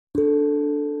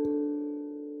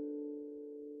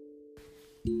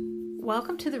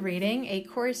Welcome to the reading, A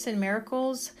Course in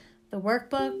Miracles, the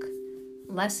workbook,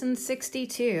 Lesson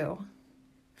 62.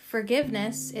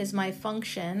 Forgiveness is my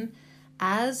function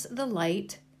as the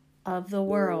light of the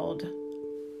world.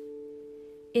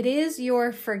 It is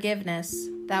your forgiveness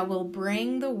that will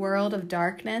bring the world of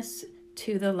darkness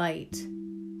to the light.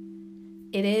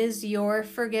 It is your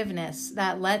forgiveness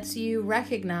that lets you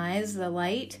recognize the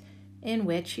light in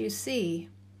which you see.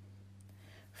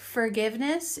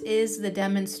 Forgiveness is the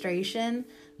demonstration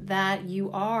that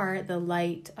you are the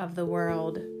light of the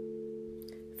world.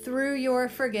 Through your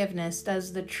forgiveness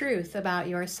does the truth about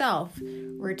yourself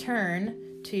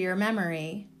return to your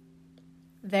memory.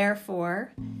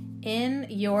 Therefore, in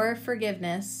your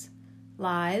forgiveness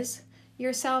lies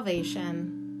your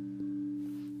salvation.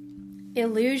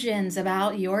 Illusions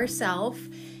about yourself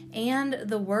and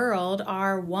the world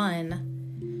are one.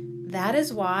 That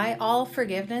is why all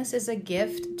forgiveness is a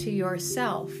gift to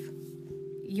yourself.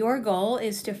 Your goal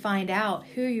is to find out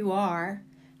who you are,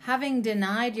 having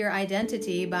denied your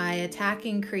identity by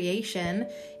attacking creation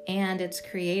and its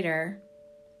creator.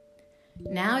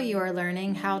 Now you are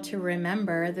learning how to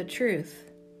remember the truth.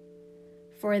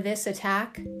 For this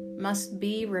attack must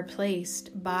be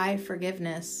replaced by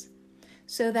forgiveness,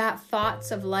 so that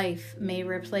thoughts of life may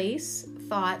replace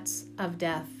thoughts of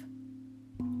death.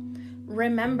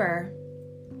 Remember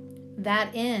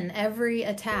that in every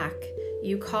attack,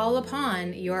 you call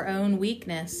upon your own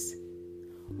weakness,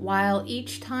 while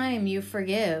each time you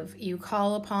forgive, you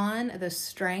call upon the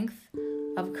strength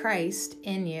of Christ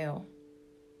in you.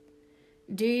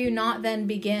 Do you not then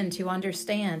begin to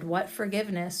understand what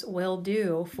forgiveness will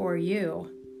do for you?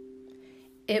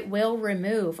 It will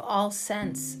remove all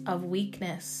sense of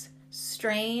weakness,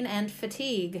 strain, and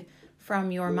fatigue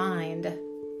from your mind.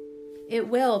 It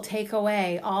will take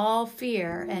away all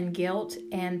fear and guilt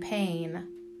and pain.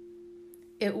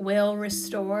 It will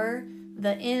restore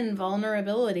the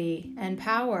invulnerability and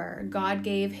power God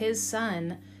gave His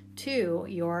Son to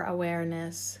your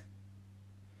awareness.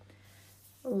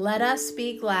 Let us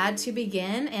be glad to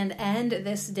begin and end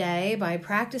this day by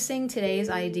practicing today's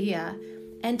idea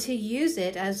and to use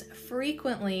it as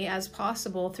frequently as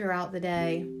possible throughout the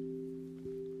day.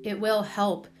 It will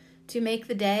help to make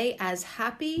the day as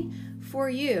happy for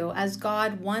you as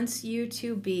God wants you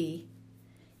to be.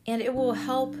 And it will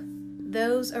help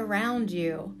those around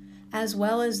you, as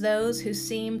well as those who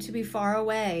seem to be far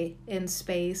away in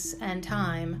space and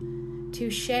time, to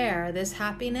share this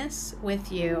happiness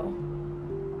with you.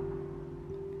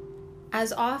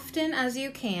 As often as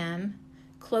you can,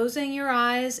 closing your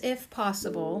eyes if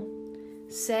possible,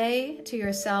 say to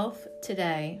yourself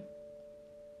today,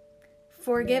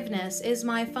 forgiveness is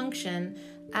my function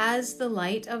as the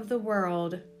light of the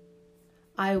world.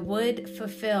 I would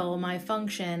fulfill my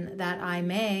function that I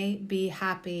may be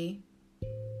happy.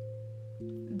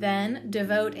 Then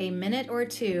devote a minute or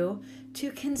two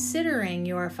to considering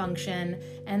your function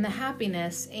and the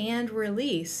happiness and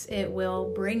release it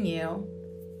will bring you.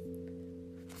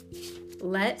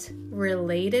 Let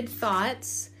related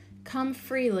thoughts come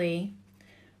freely,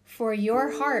 for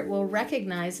your heart will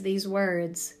recognize these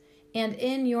words. And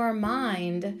in your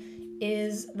mind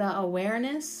is the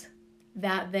awareness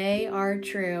that they are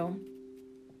true.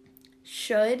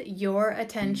 Should your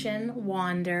attention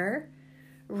wander,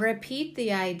 repeat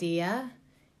the idea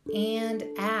and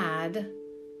add,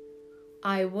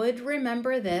 I would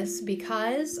remember this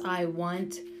because I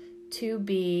want to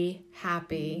be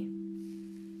happy.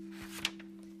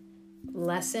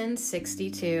 Lesson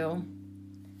 62.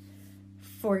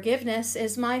 Forgiveness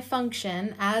is my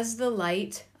function as the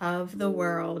light of the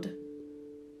world.